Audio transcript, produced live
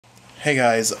Hey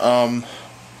guys, I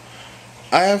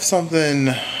have something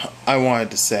I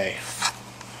wanted to say.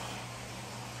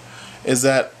 Is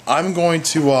that I'm going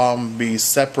to be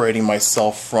separating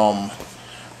myself from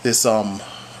this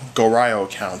GoRayo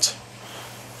account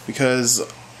because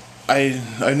I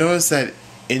noticed that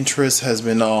interest has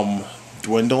been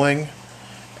dwindling,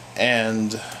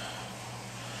 and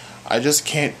I just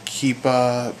can't keep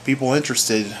people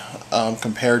interested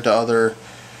compared to other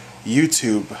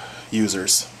YouTube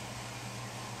users.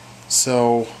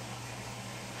 So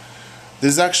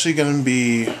this is actually going to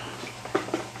be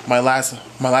my last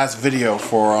video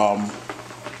for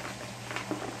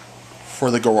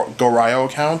the GoRayo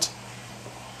account.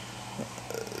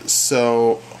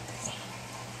 So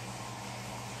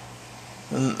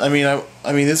I mean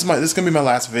this is going to be my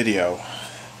last video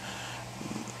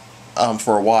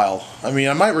for a while. I mean,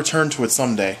 I might return to it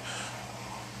someday,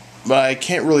 but I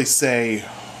can't really say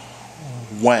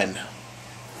when.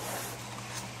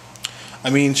 I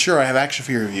mean, sure, I have action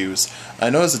figure reviews. I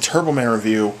noticed the Turbo Man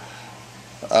review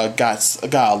got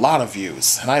a lot of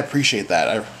views, and I appreciate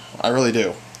that. I really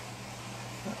do.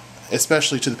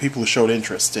 Especially to the people who showed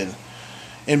interest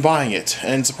in buying it.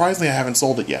 And surprisingly, I haven't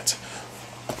sold it yet.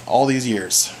 All these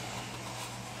years.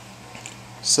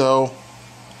 So,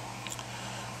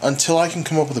 until I can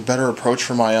come up with a better approach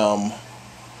for my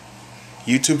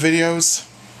YouTube videos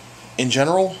in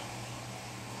general,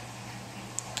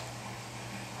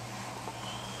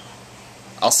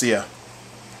 I'll see ya.